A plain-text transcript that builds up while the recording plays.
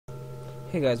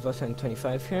Hey guys,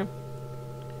 Boss25 here.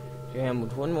 Here I am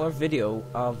with one more video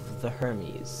of the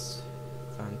Hermes.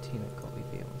 Fantina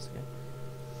once again.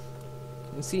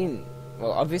 You can see,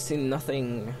 well, obviously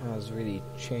nothing has really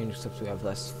changed except we have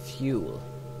less fuel.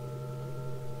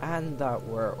 And that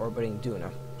we're orbiting Duna.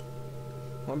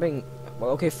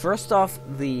 Well, okay, first off,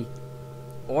 the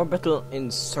orbital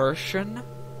insertion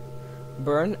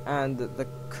burn and the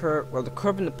curb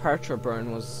and departure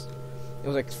burn was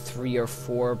like 3 or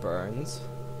 4 burns,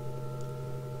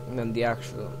 and then the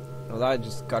actual, well, that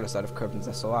just got us out of Kerbin's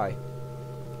SOI,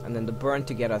 and then the burn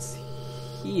to get us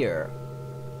here,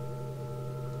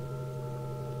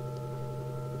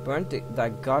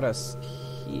 that got us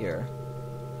here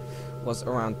was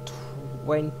around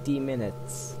 20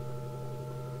 minutes.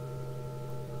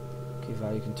 Okay,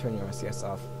 Val, you can turn your RCS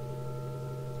off.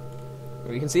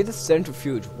 Well, you can see the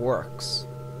centrifuge works.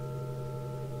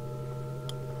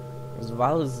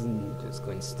 Val is just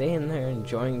going to stay in there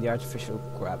enjoying the artificial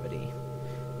gravity.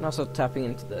 And also tapping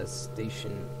into the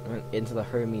station, into the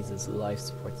Hermes' life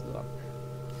support as well.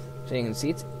 So you can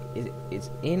see it's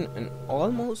in an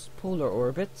almost polar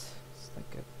orbit. It's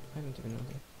like I don't even know.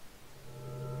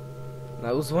 And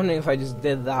I was wondering if I just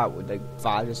did that, would like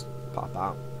Val just pop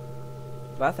out?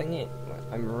 But thing is,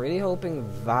 I'm really hoping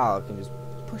Val can just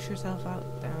push herself out,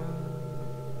 down,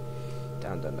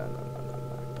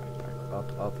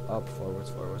 up,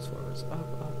 forwards,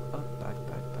 up, back,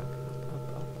 up.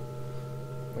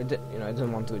 I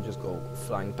didn't want to just go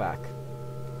flying back.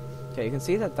 Okay, you can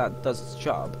see that does its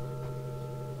job.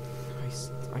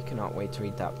 I cannot wait to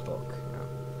read that book.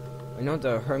 I know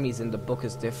the Hermes in the book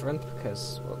is different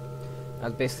because, well,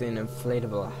 that's basically an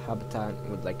inflatable habitat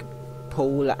with like a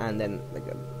pole and then like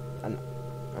an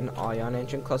ion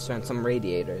engine cluster and some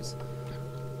radiators.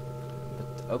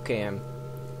 But okay,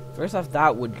 first off,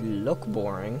 that would look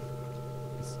boring.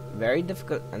 It's very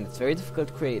difficult, and it's very difficult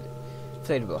to create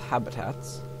inflatable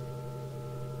habitats.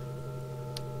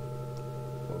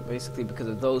 Well, basically because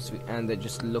of those, and it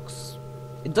just looks.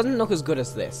 It doesn't look as good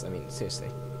as this. I mean, seriously.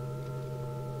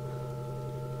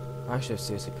 I should have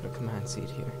seriously put a command seat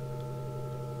here.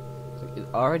 So it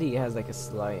already has like a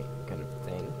slight kind of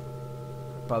thing.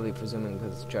 Probably presuming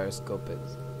because gyroscope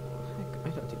is. I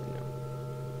don't even know.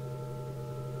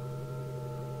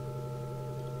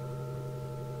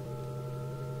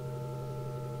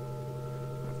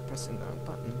 Pressing that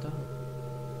button down.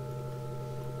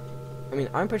 I mean,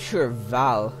 I'm pretty sure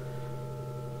Val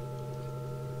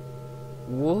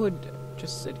would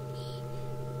just sit.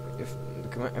 If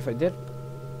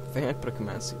I had put a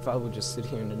command seat, Val would just sit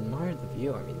here and admire the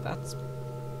view. I mean, that's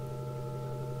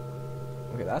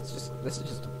okay. This is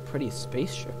just a pretty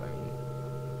spaceship. I mean,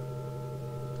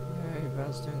 hey,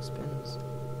 Val's doing spins.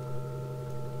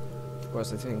 Of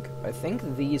course, I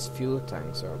think these fuel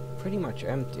tanks are pretty much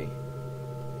empty.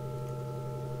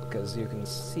 Because you can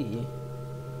see,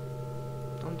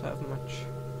 don't have much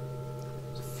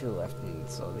fuel left, and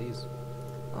so these.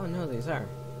 Oh no, these are.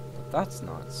 But that's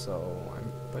not. So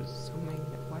I'm presuming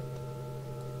what.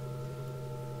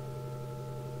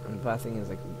 And the bad thing is,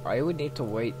 like, I would need to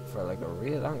wait for like a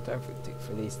really long time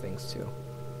for these things to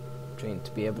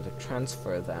be able to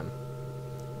transfer them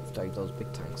with like those big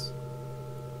tanks.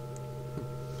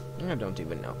 I don't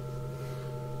even know.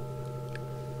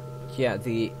 Yeah,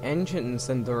 the engines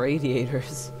and the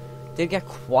radiators did get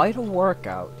quite a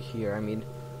workout here. I mean,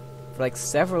 for like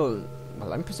several,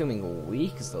 well, I'm presuming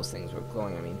weeks those things were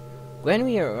glowing. I mean, when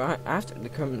we are after the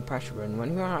current pressure burn,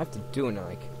 when we were after Duna,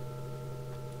 like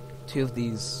 2 of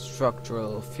these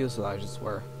structural fuselages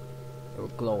were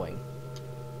glowing.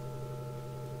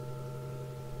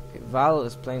 Okay, Val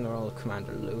is playing the role of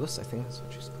Commander Lewis. I think that's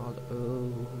what she's called.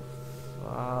 Oh,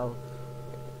 Val.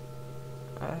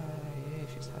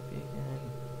 She's happy again.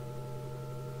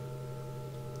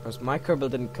 Of course, my Kerbal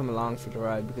didn't come along for the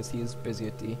ride because he's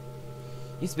busy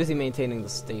maintaining the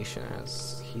station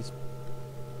as he's.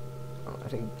 Oh, I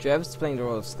think Jev's playing the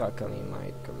role of Scott Kelly and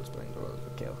my Kerbal's playing the role of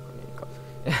Mikhail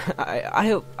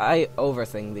Kornienko. I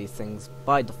overthink these things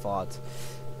by default.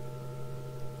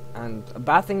 And a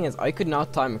bad thing is I could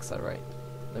not time accelerate.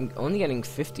 I'm only getting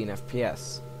 15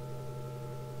 FPS.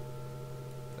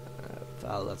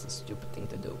 Well, that's a stupid thing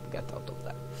to do. Get out of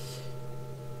that.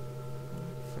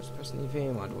 First person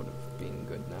EV mod would have been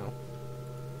good now.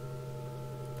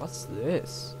 What's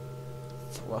this?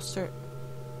 Thruster?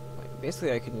 Like,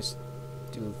 basically I can just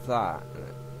do that.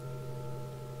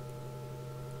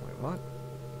 Wait, what?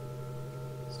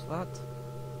 What's that?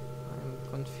 I'm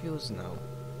confused now.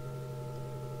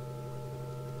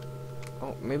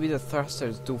 Oh, maybe the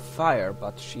thrusters do fire,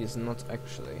 but she is not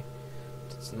actually.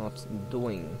 It's not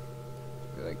doing.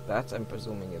 Like that, I'm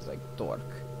presuming is like torque.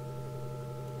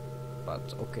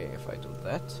 But okay, if I do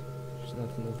that, she's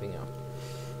not moving up.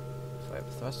 If I have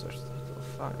thrusters set to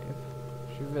 5,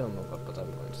 she will move up, but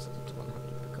I'm going to set it to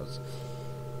 100 because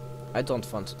I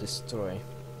don't want to destroy.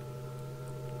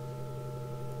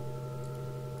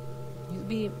 He'll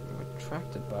be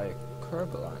retracted by a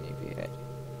Kerbal on EVA.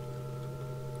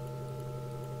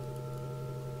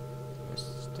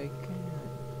 Mistaken.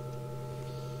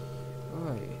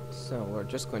 Alright, so we're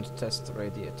just going to test the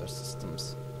radiator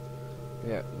systems.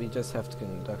 Yeah, we just have to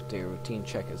conduct a routine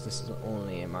check as this is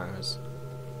only a Mars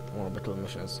orbital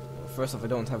missions. Well, first off, I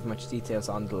don't have much details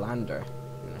on the lander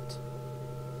unit.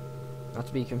 Not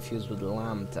to be confused with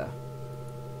Lambda.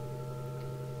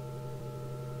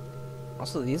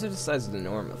 Also, these are the size of the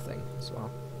normal thing as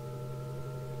well.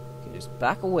 You can just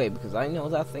back away because I know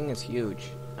that thing is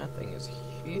huge. That thing is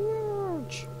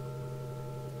huge.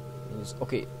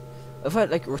 Okay, if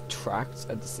it like retracts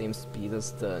at the same speed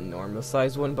as the normal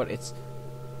size one, but it's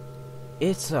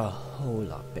a whole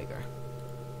lot bigger.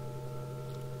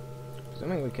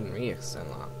 Assuming we can re-extend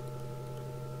that.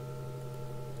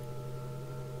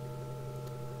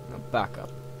 Now back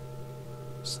up.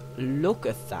 Just look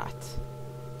at that.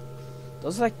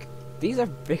 Those these are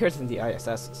bigger than the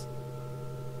ISS's.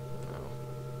 Oh.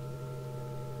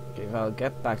 Okay, well, I'll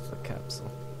get back to the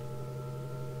capsule.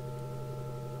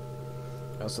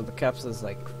 Also, the capsule is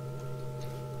I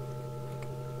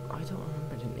don't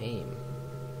remember the name.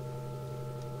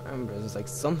 I remember there's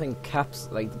something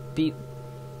capsule, the beat.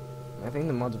 I think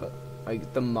the mod,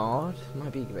 the mod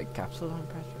might be capsule line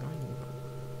pressure.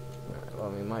 Right, well,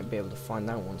 we might be able to find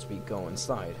out once we go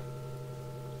inside.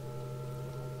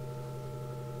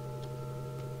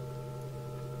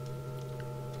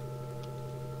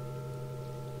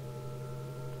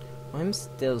 I'm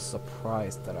still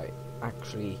surprised that I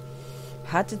actually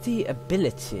had the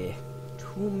ability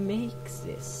to make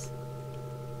this.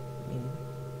 I mean,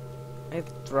 I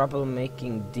have trouble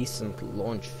making decent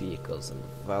launch vehicles, and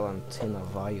Valentina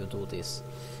Vayu do this.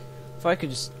 If I could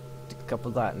just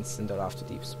decouple that and send it off to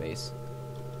deep space,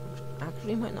 which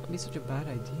actually might not be such a bad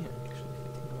idea. Actually, if I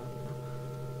think about it now.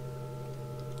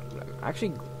 But I'm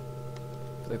actually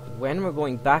when we're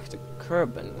going back to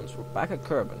Kerbin, once we're back at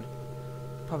Kerbin,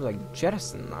 probably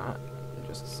jettison that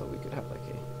just so we could have a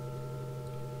thing.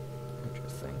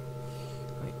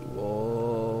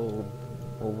 Whoa.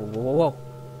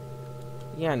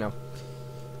 Yeah, no.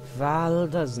 Val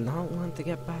does not want to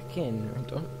get back in.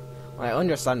 I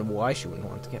understand why she wouldn't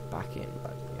want to get back in,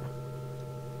 but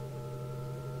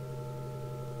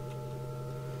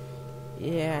yeah.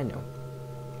 Yeah, I know.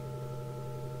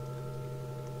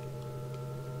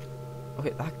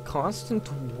 Okay, that constant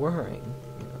whirring,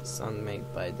 sound made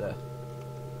by the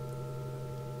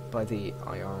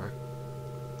IR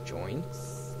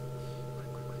joints.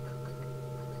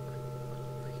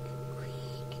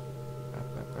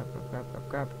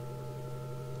 Grab.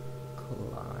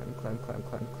 Climb.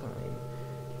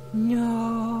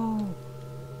 No!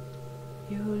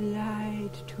 You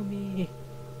lied to me.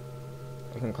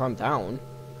 I can climb down.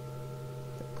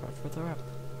 Climb further up.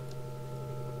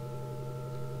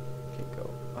 Okay, go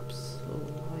up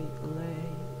slightly.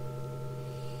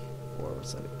 Or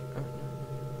was that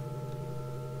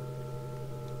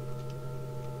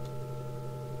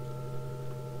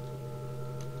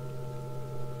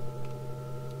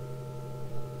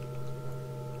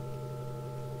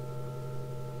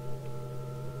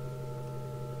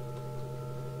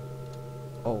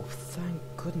Oh, thank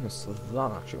goodness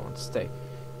that actually wants to stay.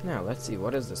 Now, let's see,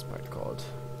 what is this part called?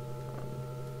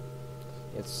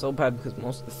 It's so bad because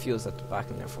most of the fuel's at the back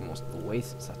and therefore most of the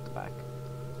waste is at the back.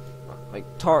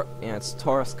 It's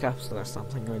Taurus capsule or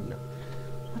something, I don't know.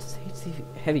 What's the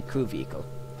heavy crew vehicle?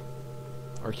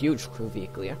 Or huge crew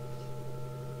vehicle, yeah?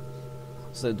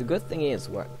 So the good thing is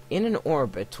we're in an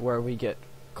orbit where we get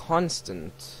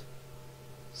constant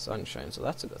sunshine, so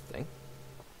that's a good thing.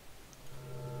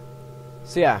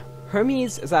 So yeah,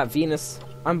 Hermes is at Venus.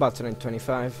 I'm about to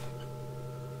 25.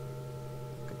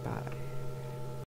 Goodbye.